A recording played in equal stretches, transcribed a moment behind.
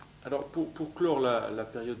Alors, pour clore la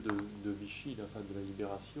période de Vichy, la fin de la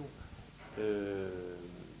Libération, euh,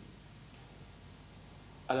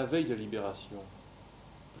 à la veille de la Libération,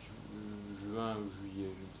 juin ou juillet,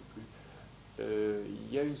 je ne sais plus,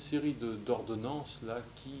 il y a une série d'ordonnances là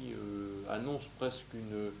qui annoncent presque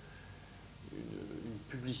une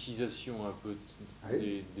publicisation un peu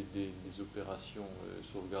Oui. des opérations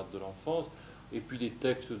sauvegarde de l'enfance, et puis des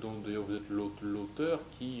textes dont d'ailleurs vous êtes l'auteur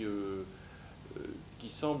euh, qui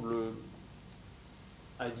semblent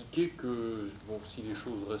indiquer que bon, si les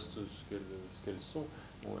choses restent ce qu'elles sont,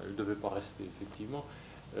 bon, elles ne devaient pas rester effectivement,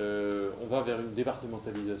 on va vers une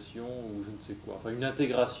départementalisation ou je ne sais quoi, enfin une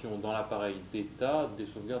intégration dans l'appareil d'État des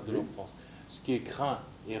sauvegardes de Oui. l'enfance. Ce qui est craint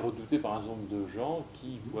et redouté par un certain nombre de gens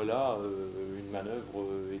qui voilà une manœuvre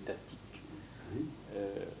étatique. Oui.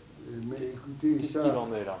 Euh, Mais écoutez, Qu'est-ce qu'il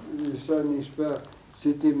en est là? ça n'est-ce pas,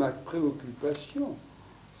 c'était ma préoccupation,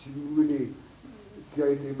 si vous voulez, qui a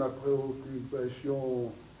été ma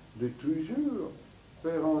préoccupation de toujours,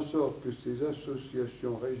 faire en sorte que ces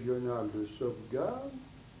associations régionales de sauvegarde,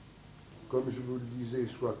 comme je vous le disais,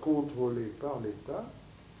 soient contrôlées par l'État,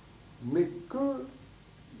 mais que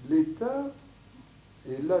l'État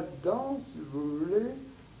est là-dedans, si vous voulez,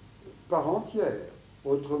 par entière.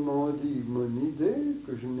 Autrement dit, mon idée,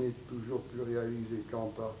 que je n'ai toujours pu réaliser qu'en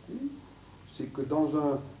partie, c'est que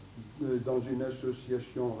dans une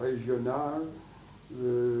association régionale,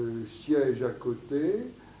 siège à côté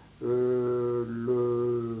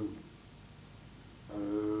le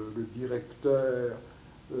directeur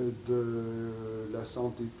de la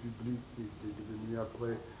santé publique, qui était devenu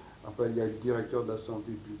après, enfin il y a eu le directeur de la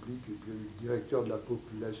santé publique et puis il y a eu le directeur de la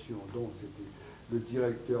population. Donc c'était le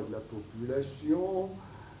directeur de la population,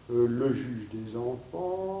 le juge des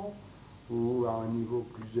enfants, ou à un niveau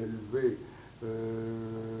plus élevé,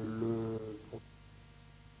 le